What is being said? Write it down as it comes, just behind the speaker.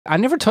I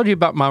never told you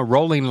about my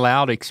Rolling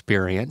Loud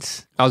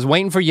experience. I was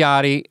waiting for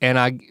Yachty,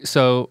 and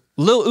so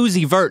Lil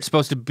Uzi Vert's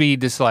supposed to be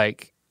this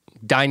like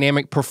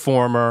dynamic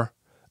performer.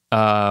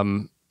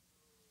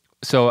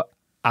 So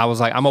I was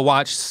like, I'm gonna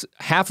watch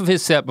half of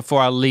his set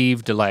before I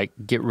leave to like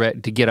get ready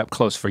to get up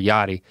close for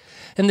Yachty.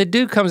 And the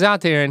dude comes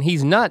out there and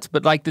he's nuts,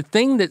 but like the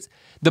thing that's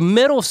the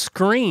middle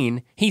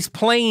screen, he's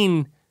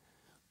playing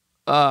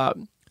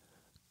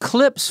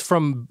clips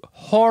from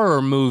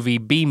horror movie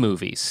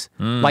B-movies.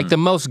 Like the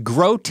most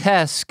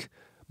grotesque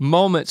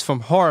moments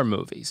from horror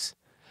movies.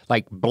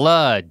 Like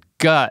blood,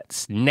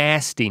 guts,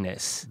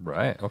 nastiness.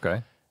 Right,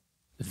 okay.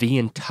 The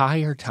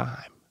entire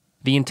time.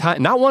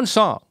 Not one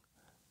song.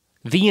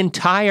 The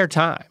entire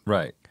time.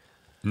 Right.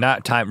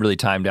 Not really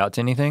timed out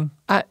to anything?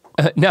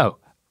 No.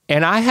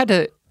 And I had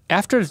to,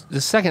 after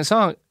the second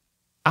song,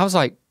 I was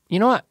like, you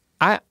know what?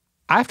 I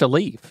have to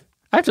leave.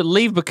 I have to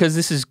leave because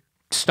this is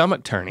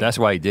stomach turning. That's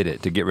why he did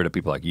it, to get rid of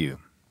people like you.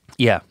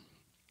 Yeah.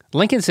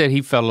 Lincoln said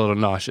he felt a little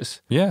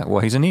nauseous. Yeah,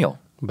 well, he's a Neil.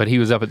 But he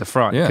was up at the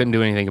front, couldn't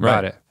do anything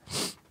about it.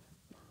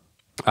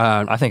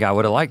 I think I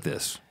would have liked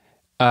this.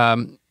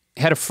 Had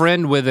a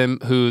friend with him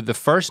who the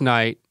first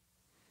night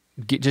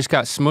just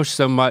got smushed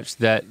so much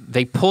that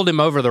they pulled him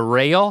over the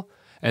rail,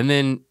 and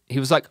then he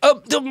was like,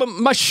 oh,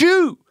 my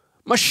shoe.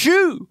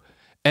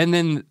 And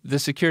then the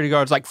security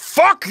guard's like,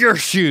 fuck your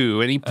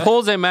shoe. And he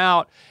pulls him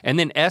out and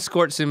then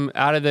escorts him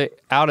out of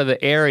the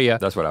area.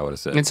 That's what I would have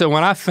said. And so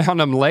when I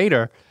found him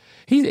later,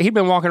 he'd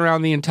been walking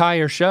around the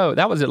entire show.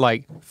 That was at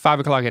like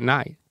 5 o'clock at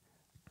night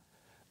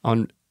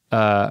on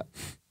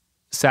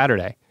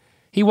Saturday.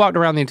 He walked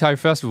around the entire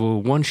festival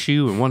with one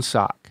shoe and one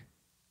sock.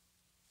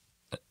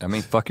 I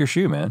mean, fuck your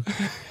shoe, man.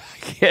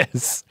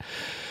 Yes.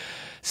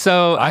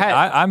 So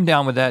I'm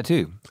down with that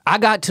too. I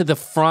got to the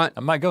front. I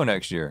might go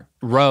next year.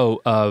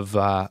 Row of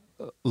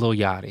Lil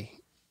Yachty.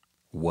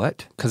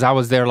 What? Because I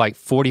was there like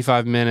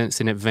 45 minutes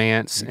in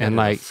advance, and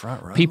like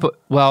front row? people.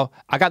 Well,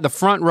 I got the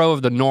front row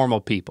of the normal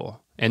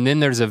people, and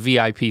then there's a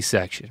VIP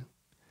section.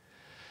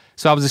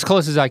 So I was as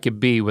close as I could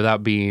be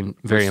without being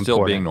very important.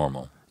 Still being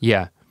normal.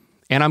 Yeah,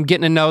 and I'm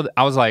getting to know.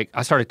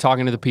 I started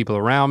talking to the people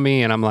around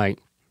me, and I'm like,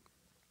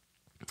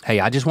 hey,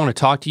 I just want to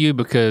talk to you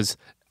because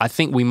I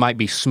think we might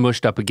be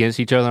smushed up against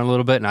each other a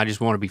little bit, and I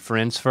just want to be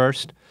friends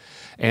first.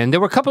 And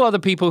there were a couple other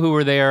people who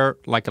were there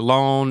like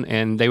alone,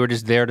 and they were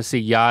just there to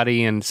see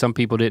Yachty, and some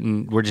people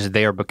were just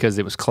there because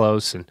it was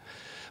close.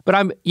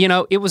 But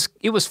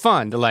it was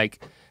fun to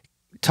like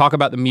talk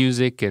about the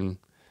music, and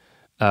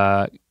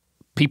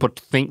people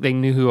think they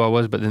knew who I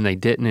was, but then they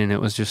didn't, and it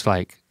was just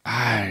like,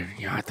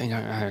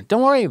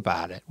 don't worry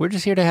about it. We're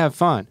just here to have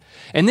fun.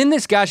 And then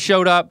this guy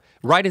showed up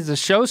right as the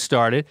show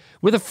started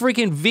with a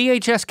freaking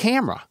VHS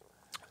camera.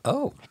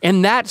 Oh.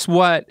 And that's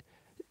what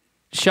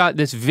shot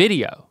this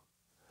video.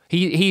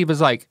 He was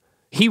like,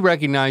 he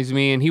recognized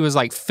me and he was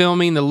like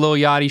filming the Lil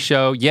Yachty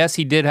show. Yes,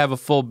 he did have a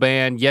full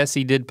band. Yes,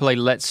 he did play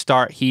Let's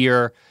Start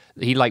Here.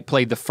 He like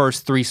played the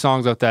first 3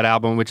 songs off that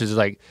album, which is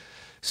like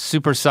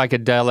super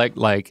psychedelic,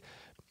 like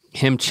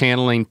him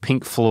channeling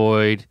Pink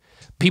Floyd.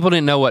 People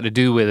didn't know what to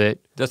do with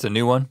it. That's a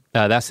new one?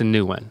 That's a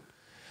new one.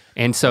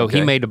 And so he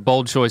made a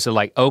bold choice of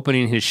like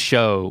opening his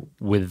show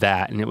with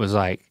that. And it was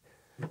like,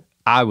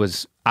 I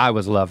was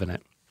loving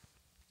it.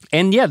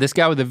 And yeah, this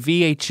guy with a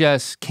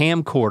VHS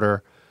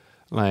camcorder,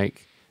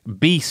 like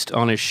beast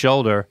on his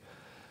shoulder,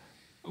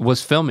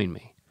 was filming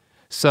me.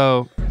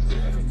 So.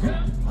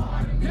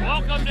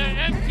 Welcome to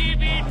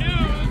MTV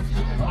News.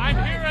 I'm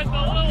here at the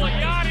Lil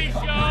Yachty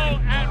Show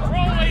at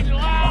Rolling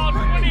Loud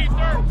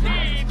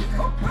 2013.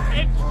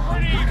 It's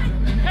pretty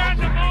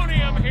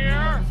pandemonium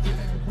here,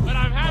 but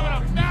I'm having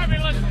a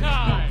fabulous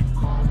time.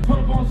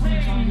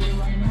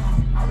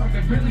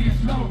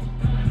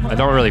 I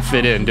don't really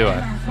fit in, do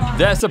I?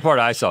 That's the part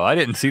I saw. I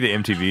didn't see the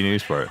MTV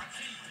News part.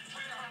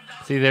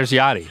 See, there's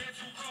Yachty.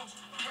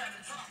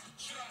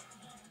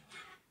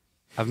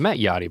 I've met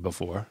Yachty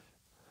before.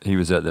 He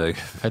was at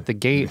the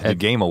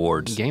Game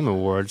Awards. Game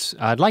Awards.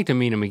 I'd like to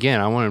meet him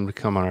again. I want him to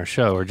come on our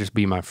show or just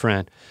be my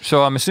friend.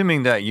 So I'm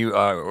assuming that you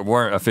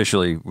weren't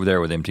officially there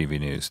with MTV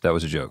News. That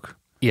was a joke.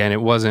 Yeah, and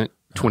it wasn't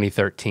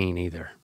 2013 either.